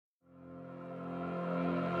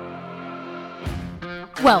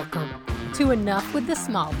Welcome to Enough with the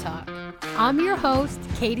Small Talk. I'm your host,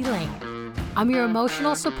 Katie Lane. I'm your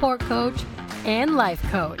emotional support coach and life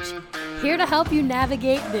coach, here to help you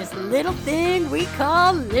navigate this little thing we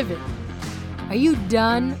call living. Are you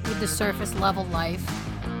done with the surface level life?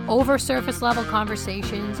 Over surface level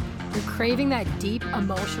conversations? You're craving that deep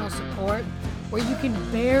emotional support where you can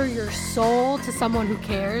bare your soul to someone who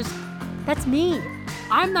cares? That's me.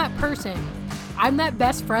 I'm that person. I'm that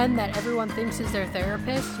best friend that everyone thinks is their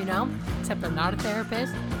therapist, except I'm not a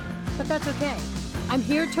therapist, but that's okay. I'm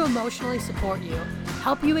here to emotionally support you,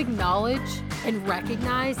 help you acknowledge and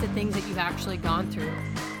recognize the things that you've actually gone through,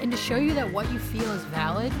 and to show you that what you feel is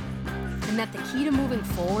valid, and that the key to moving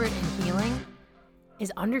forward and healing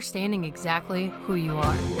is understanding exactly who you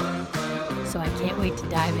are. So I can't wait to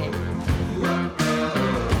dive in.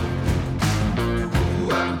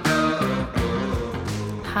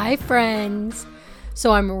 Hi, friends.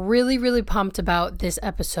 So I'm really pumped about this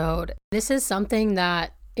episode. This is something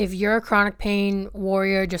that if you're a chronic pain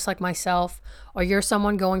warrior just like myself, or you're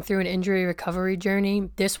someone going through an injury recovery journey,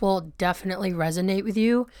 this will definitely resonate with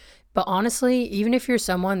you. But honestly, even if you're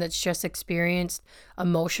someone that's just experienced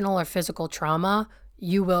emotional or physical trauma,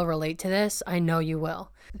 you will relate to this. I know you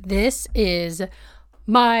will. This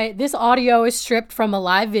audio is stripped from a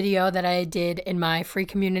live video that I did in my free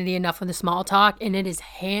community, Enough with the Small Talk, and it is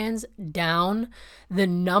hands down the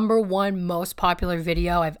number one most popular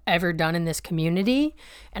video I've ever done in this community.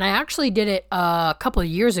 And I actually did it a couple of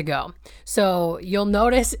years ago. So you'll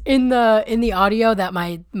notice in the audio that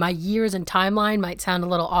my years and timeline might sound a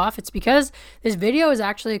little off. It's because this video is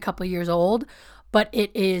actually a couple of years old, but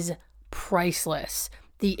it is priceless.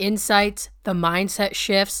 The insights, the mindset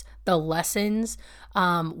shifts, the lessons,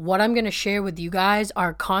 what I'm going to share with you guys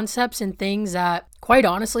are concepts and things that quite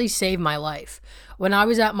honestly saved my life. When I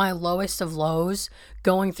was at my lowest of lows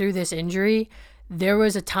going through this injury, there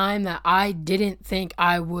was a time that I didn't think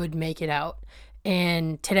I would make it out.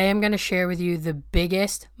 And today I'm going to share with you the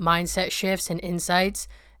biggest mindset shifts and insights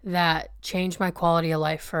that changed my quality of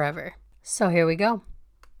life forever. So here we go.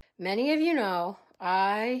 Many of you know,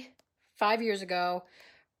 5 years ago,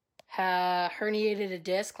 herniated a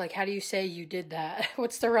disc. Like, how do you say you did that?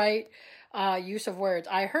 What's the right use of words?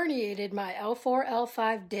 I herniated my L4,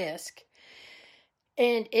 L5 disc,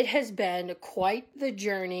 and it has been quite the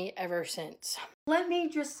journey ever since. Let me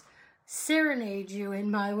just serenade you in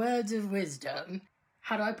my words of wisdom.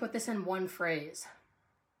 How do I put this in one phrase?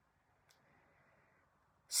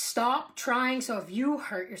 Stop trying. So if you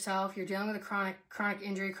hurt yourself, you're dealing with a chronic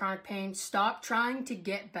injury, chronic pain, stop trying to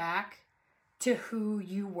get back to who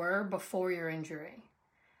you were before your injury.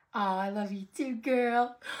 Oh, I love you too,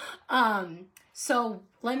 girl. So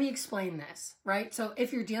let me explain this, right? So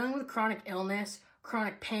if you're dealing with chronic illness,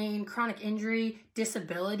 chronic pain, chronic injury,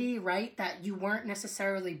 disability, right, that you weren't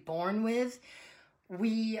necessarily born with,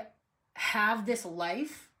 we have this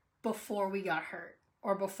life before we got hurt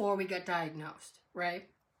or before we got diagnosed, right?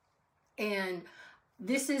 And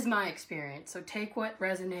this is my experience. So take what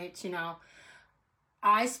resonates,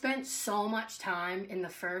 I spent so much time in the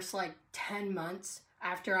first 10 months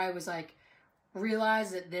after I was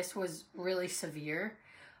realized that this was really severe.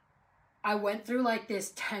 I went through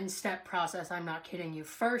this 10-step process. I'm not kidding you.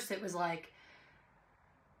 First, it was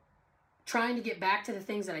trying to get back to the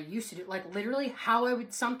things that I used to do. Literally how I would,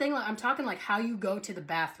 I'm talking how you go to the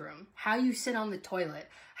bathroom, how you sit on the toilet,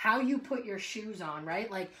 how you put your shoes on, right?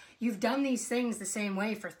 You've done these things the same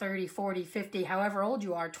way for 30, 40, 50, however old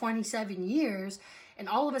you are, 27 years. And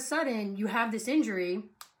all of a sudden you have this injury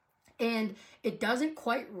and it doesn't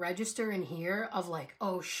quite register in here of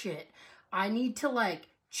oh shit, I need to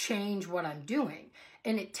change what I'm doing.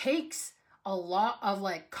 And it takes a lot of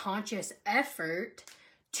conscious effort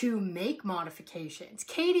to make modifications.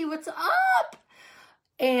 Katie, what's up?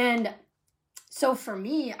 And so for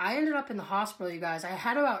me, I ended up in the hospital, you guys. I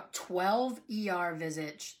had about 12 ER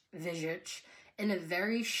visits in a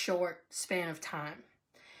very short span of time.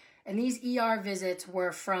 And these ER visits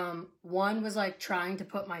were from, one was trying to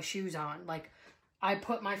put my shoes on. I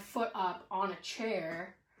put my foot up on a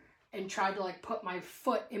chair and tried to put my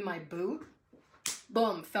foot in my boot.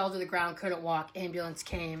 Boom, fell to the ground, couldn't walk, ambulance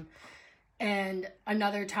came. And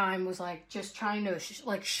another time was just trying to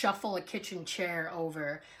shuffle a kitchen chair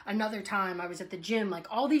over. Another time I was at the gym,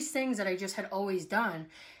 all these things that I just had always done.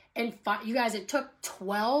 And you guys, it took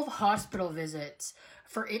 12 hospital visits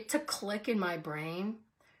for it to click in my brain.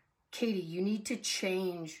 Katie, you need to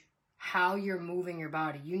change how you're moving your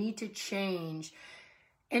body. You need to change.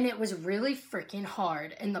 And it was really freaking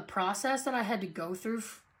hard. And the process that I had to go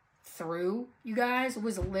through, you guys,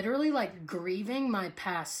 was literally grieving my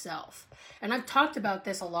past self. And I've talked about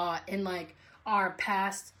this a lot in our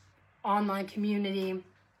past online community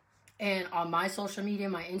and on my social media,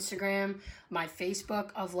 my Instagram, my Facebook,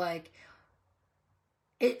 of like,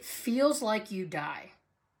 it feels like you die.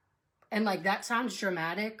 And like, that sounds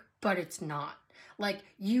dramatic, but it's not. Like,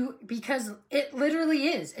 because it literally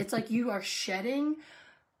is. It's like you are shedding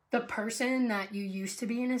the person that you used to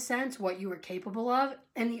be, in a sense, what you were capable of.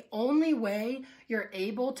 And the only way you're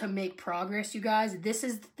able to make progress, you guys, this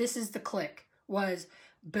is the click, was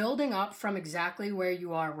building up from exactly where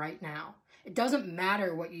you are right now. It doesn't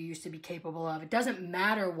matter what you used to be capable of. It doesn't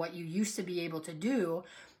matter what you used to be able to do,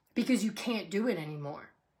 because you can't do it anymore.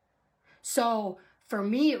 So for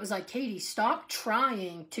me, it was like, Katie, stop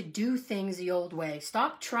trying to do things the old way.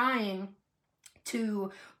 Stop trying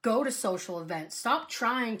to go to social events. Stop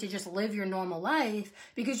trying to just live your normal life,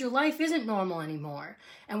 because your life isn't normal anymore.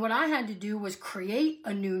 And what I had to do was create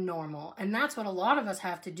a new normal. And that's what a lot of us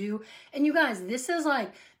have to do. And you guys, this is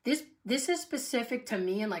like, this is specific to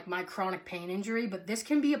me and like my chronic pain injury, but this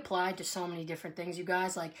can be applied to so many different things, you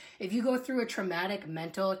guys. Like, if you go through a traumatic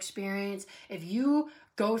mental experience, if you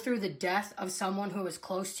go through the death of someone who is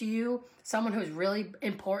close to you, someone who is really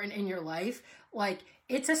important in your life, like,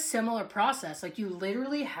 it's a similar process. Like, you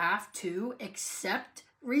literally have to accept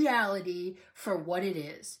reality for what it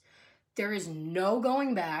is. There is no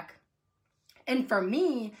going back. And for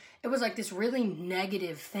me, it was like this really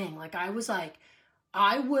negative thing. Like, I was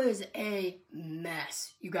a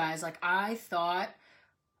mess, you guys. Like, I thought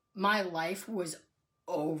my life was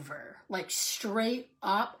over. Like, straight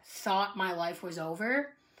up thought my life was over,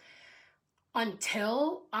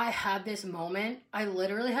 until I had this moment. I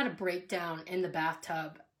literally had a breakdown in the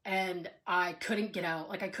bathtub, and I couldn't get out.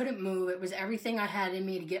 Like, I couldn't move. It was everything I had in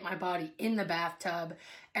me to get my body in the bathtub.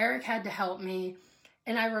 Eric had to help me.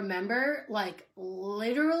 And I remember, like,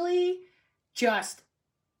 literally just,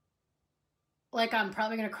 like, I'm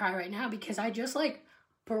probably going to cry right now, because I just, like,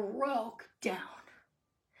 broke down.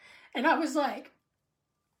 And I was like,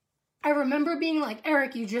 I remember being like,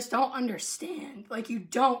 Eric, you just don't understand. Like, you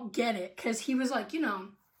don't get it. Because he was like,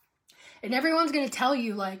 and everyone's going to tell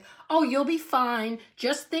you, like, oh, you'll be fine.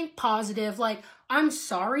 Just think positive. Like, I'm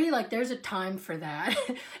sorry. Like, there's a time for that.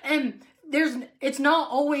 And it's not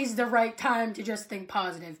always the right time to just think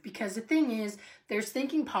positive. Because the thing is, there's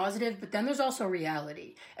thinking positive, but then there's also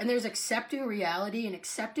reality. And there's accepting reality and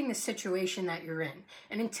accepting the situation that you're in.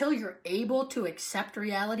 And until you're able to accept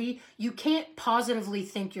reality, you can't positively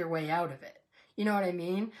think your way out of it. You know what I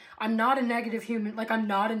mean? I'm not a negative human. Like, I'm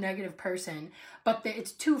not a negative person. But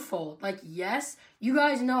it's twofold. Like, yes, you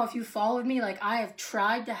guys know, if you followed me, like, I have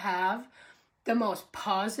tried to have the most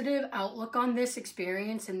positive outlook on this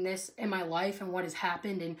experience and this in my life and what has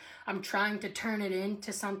happened. And I'm trying to turn it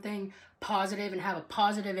into something positive and have a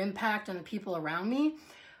positive impact on the people around me.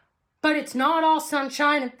 But it's not all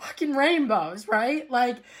sunshine and fucking rainbows, right?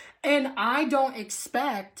 Like, and I don't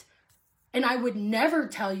expect, and I would never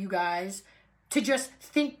tell you guys to just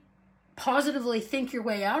positively think your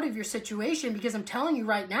way out of your situation, because I'm telling you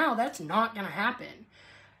right now, that's not going to happen.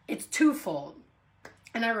 It's twofold.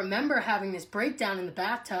 And I remember having this breakdown in the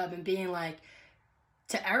bathtub and being like,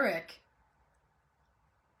 to Eric,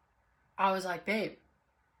 I was like, babe,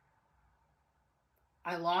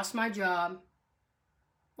 I lost my job.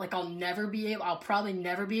 Like, I'll probably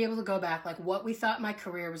never be able to go back. Like, what we thought my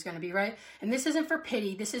career was going to be, right? And this isn't for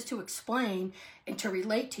pity. This is to explain and to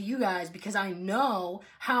relate to you guys, because I know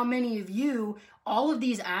how many of you, all of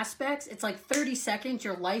these aspects, it's like 30 seconds,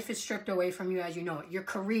 your life is stripped away from you as you know it. Your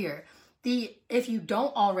career. If you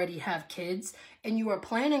don't already have kids and you are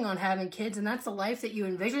planning on having kids, and that's the life that you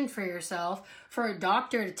envisioned for yourself, for a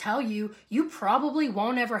doctor to tell you, you probably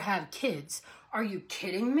won't ever have kids. Are you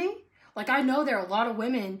kidding me? Like, I know there are a lot of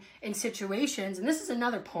women in situations, and this is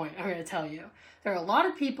another point I'm going to tell you. There are a lot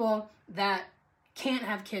of people that can't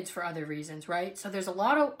have kids for other reasons, right? So there's a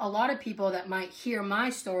lot of people that might hear my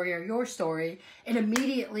story or your story and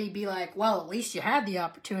immediately be like, well, at least you had the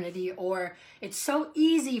opportunity. Or it's so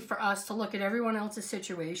easy for us to look at everyone else's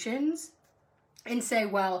situations and say,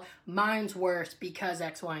 well, mine's worse because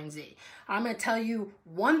X, Y, and Z. I'm going to tell you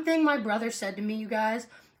one thing my brother said to me, you guys,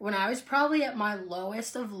 when I was probably at my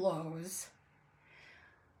lowest of lows.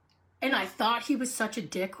 And I thought he was such a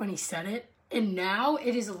dick when he said it. And now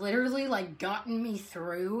it has literally, like, gotten me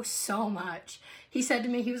through so much. He said to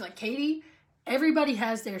me, he was like, Katie, everybody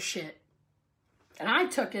has their shit. And I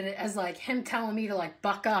took it as, like, him telling me to, like,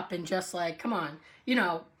 buck up and just, like, come on.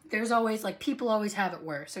 There's always, like, people always have it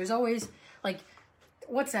worse. There's always, like,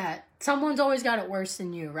 what's that? Someone's always got it worse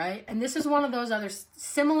than you, right? And this is one of those other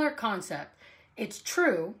similar concept. It's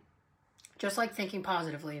true, just like thinking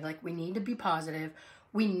positively. Like, we need to be positive.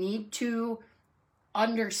 We need to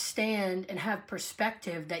understand and have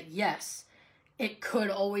perspective that yes, it could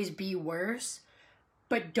always be worse,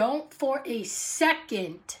 but don't for a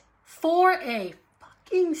second,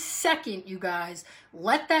 you guys,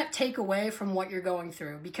 let that take away from what you're going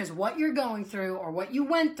through. Because what you're going through, or what you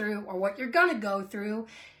went through, or what you're gonna go through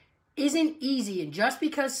isn't easy. And just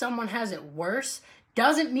because someone has it worse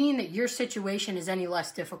doesn't mean that your situation is any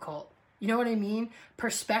less difficult. You know what I mean?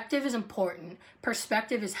 Perspective is important.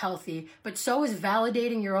 Perspective is healthy, but so is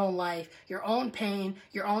validating your own life, your own pain,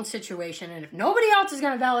 your own situation. And if nobody else is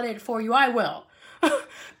gonna validate it for you, I will.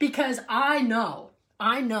 Because I know,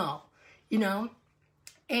 you know?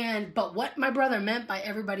 But what my brother meant by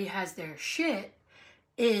everybody has their shit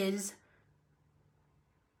is,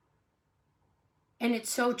 and it's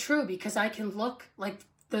so true, because I can look like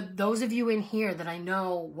those of you in here that I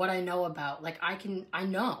know what I know about, like I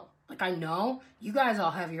know you guys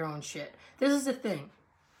all have your own shit. This is the thing.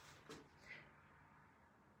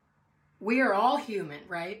 We are all human,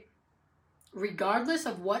 right? Regardless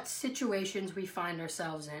of what situations we find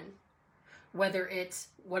ourselves in. Whether it's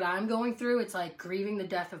what I'm going through, it's like grieving the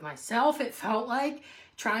death of myself, it felt like,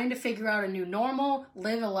 trying to figure out a new normal,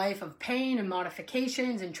 live a life of pain and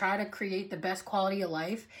modifications, and try to create the best quality of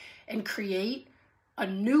life, and create a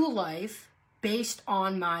new life based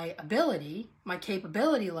on my ability, my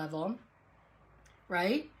capability level,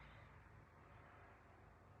 right?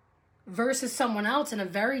 Versus someone else in a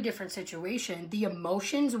very different situation, the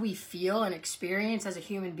emotions we feel and experience as a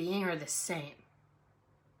human being are the same.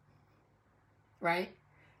 Right?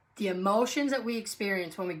 The emotions that we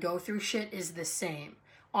experience when we go through shit is the same.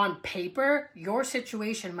 On paper, your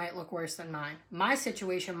situation might look worse than mine. My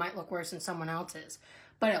situation might look worse than someone else's.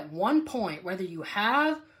 But at one point, whether you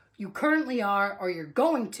currently are, or you're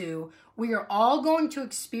going to, we are all going to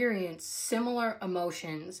experience similar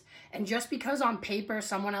emotions. And just because on paper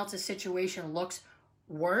someone else's situation looks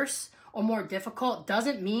worse or more difficult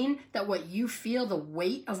doesn't mean that what you feel, the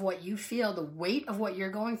weight of what you feel, the weight of what you're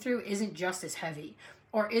going through isn't just as heavy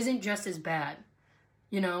or isn't just as bad.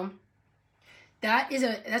 You know?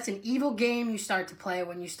 That's an evil game you start to play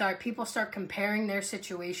when people start comparing their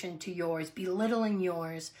situation to yours, belittling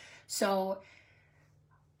yours. So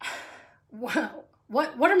what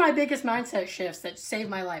are my biggest mindset shifts that saved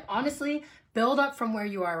my life? Honestly, build up from where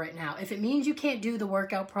you are right now. If it means you can't do the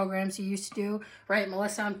workout programs you used to do, right?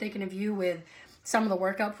 Melissa, I'm thinking of you with some of the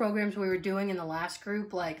workout programs we were doing in the last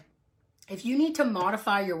group. Like, if you need to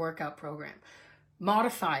modify your workout program,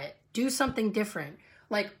 modify it. Do something different.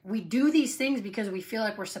 Like, we do these things because we feel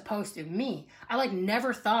like we're supposed to. I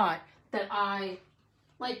never thought that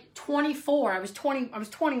 24, I was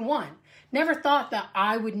 21. Never thought that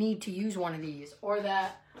I would need to use one of these, or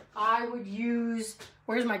that I would use,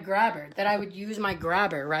 where's my grabber? That I would use my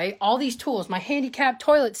grabber, right? All these tools, my handicap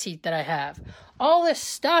toilet seat that I have. All this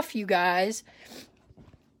stuff, you guys.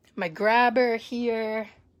 My grabber here.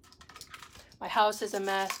 My house is a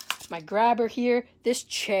mess. My grabber here. This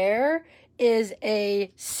chair is a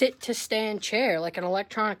sit-to-stand chair, like an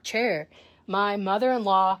electronic chair. My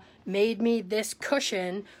mother-in-law made me this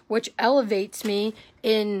cushion, which elevates me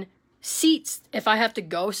in seats. If I have to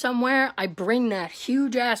go somewhere, I bring that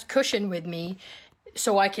huge ass cushion with me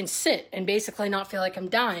so I can sit and basically not feel like I'm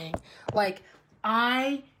dying. Like,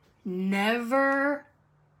 I never,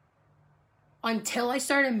 until I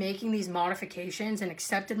started making these modifications and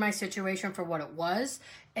accepted my situation for what it was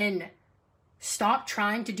and stopped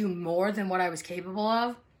trying to do more than what I was capable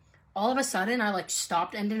of, all of a sudden I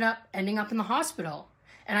stopped ending up in the hospital.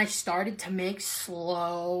 And I started to make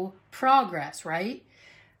slow progress, right?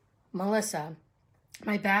 Melissa,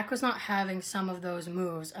 my back was not having some of those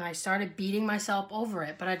moves, and I started beating myself over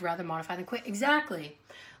it, but I'd rather modify than quit. Exactly.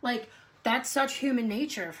 That's such human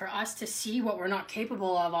nature for us to see what we're not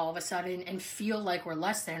capable of all of a sudden and feel like we're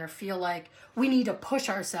less than, or feel like we need to push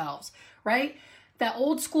ourselves, right? That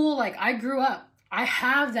old school, I grew up, I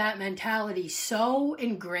have that mentality so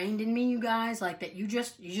ingrained in me, you guys, that you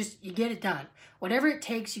get it done. Whatever it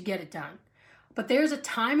takes, you get it done. But there's a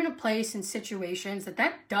time and a place in situations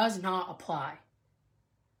that does not apply,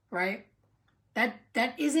 right? That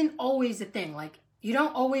isn't always the thing. You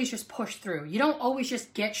don't always just push through. You don't always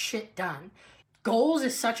just get shit done. Goals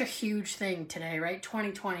is such a huge thing today, right?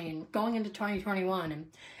 2020 and going into 2021. And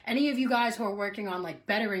any of you guys who are working on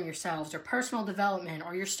bettering yourselves or personal development,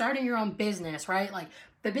 or you're starting your own business, right?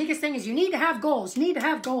 The biggest thing is you need to have goals. You need to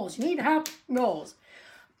have goals. You need to have goals.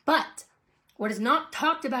 But what is not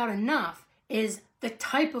talked about enough is the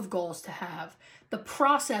type of goals to have, the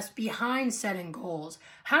process behind setting goals,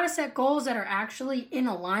 how to set goals that are actually in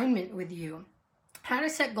alignment with you, how to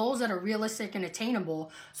set goals that are realistic and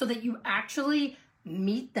attainable so that you actually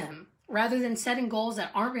meet them, rather than setting goals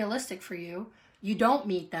that aren't realistic for you. You don't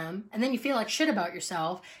meet them, and then you feel like shit about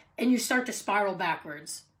yourself, and you start to spiral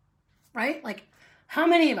backwards, right? Like, how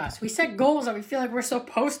many of us, we set goals that we feel like we're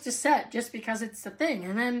supposed to set just because it's the thing,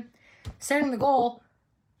 and then setting the goal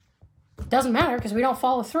doesn't matter because we don't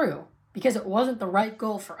follow through because it wasn't the right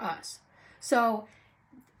goal for us. So,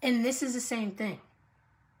 and this is the same thing.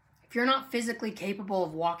 If you're not physically capable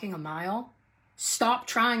of walking a mile, stop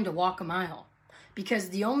trying to walk a mile, because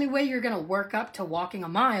the only way you're going to work up to walking a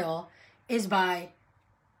mile is by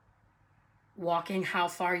walking how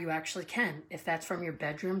far you actually can. If that's from your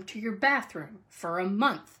bedroom to your bathroom for a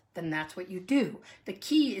month, then that's what you do. The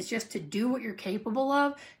key is just to do what you're capable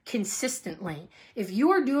of consistently. If you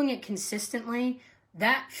are doing it consistently,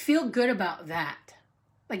 feel good about that.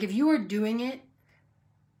 Like, if you are doing it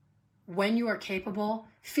when you are capable,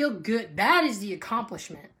 feel good. That is the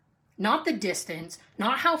accomplishment. Not the distance,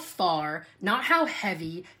 not how far, not how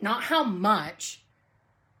heavy, not how much.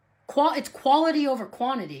 It's quality over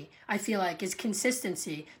quantity, I feel like, is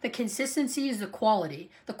consistency. The consistency is the quality.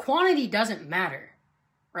 The quantity doesn't matter,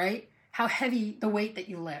 right? How heavy the weight that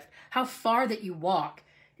you lift, how far that you walk,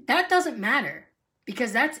 that doesn't matter,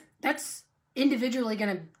 because that's individually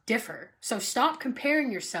going to differ. So stop comparing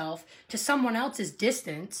yourself to someone else's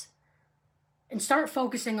distance and start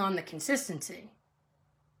focusing on the consistency.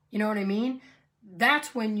 You know what I mean?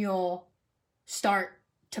 That's when you'll start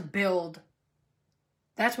to build.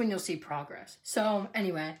 That's when you'll see progress. So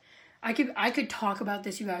anyway, I could talk about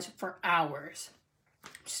this, you guys, for hours.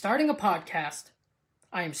 I'm starting a podcast.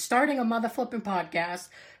 I am starting a mother flipping podcast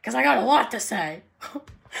because I got a lot to say.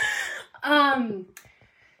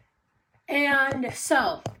 And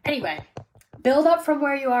so anyway, build up from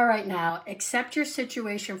where you are right now. Accept your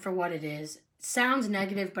situation for what it is. It sounds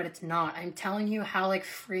negative, but it's not. I'm telling you how like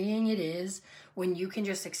freeing it is when you can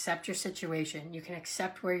just accept your situation. You can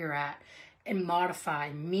accept where you're at and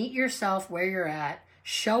modify. Meet yourself where you're at.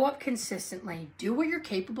 Show up consistently. Do what you're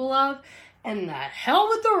capable of. And the hell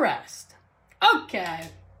with the rest. Okay.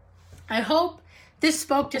 I hope this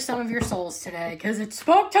spoke to some of your souls today, because it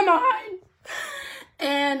spoke to mine.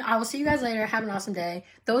 And I will see you guys later. Have an awesome day.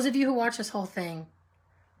 Those of you who watch this whole thing,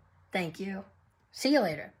 thank you. See you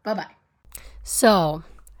later. Bye-bye. So,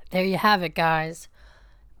 there you have it, guys.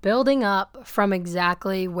 Building up from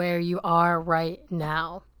exactly where you are right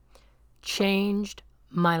now changed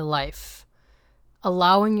my life.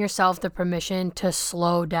 Allowing yourself the permission to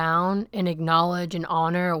slow down and acknowledge and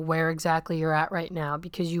honor where exactly you're at right now,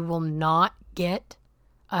 because you will not get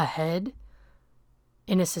ahead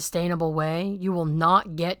in a sustainable way. You will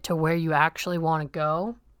not get to where you actually want to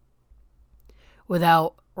go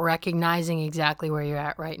without recognizing exactly where you're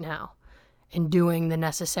at right now and doing the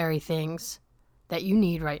necessary things that you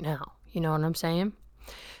need right now. You know what I'm saying?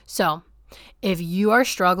 So, if you are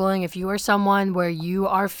struggling, if you are someone where you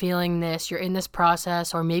are feeling this, you're in this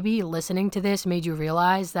process, or maybe listening to this made you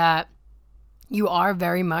realize that you are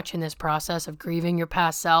very much in this process of grieving your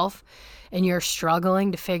past self, and you're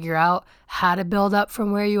struggling to figure out how to build up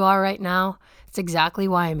from where you are right now, it's exactly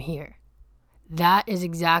why I'm here. That is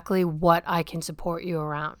exactly what I can support you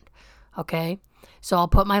around, okay? So I'll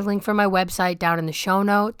put my link for my website down in the show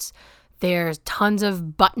notes. There's tons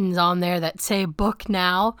of buttons on there that say book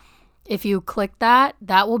now. If you click that,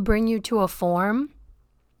 that will bring you to a form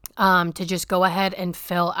to just go ahead and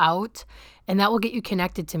fill out, and that will get you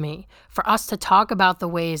connected to me for us to talk about the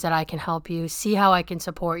ways that I can help you, see how I can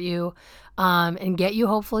support you, and get you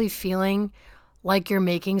hopefully feeling like you're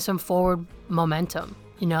making some forward momentum,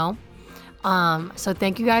 you know? So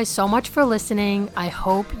thank you guys so much for listening. I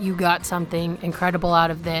hope you got something incredible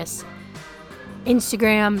out of this.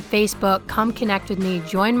 Instagram, Facebook, come connect with me,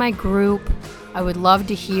 join my group. I would love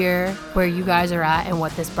to hear where you guys are at and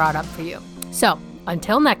what this brought up for you. So,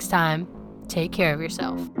 until next time, take care of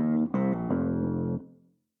yourself.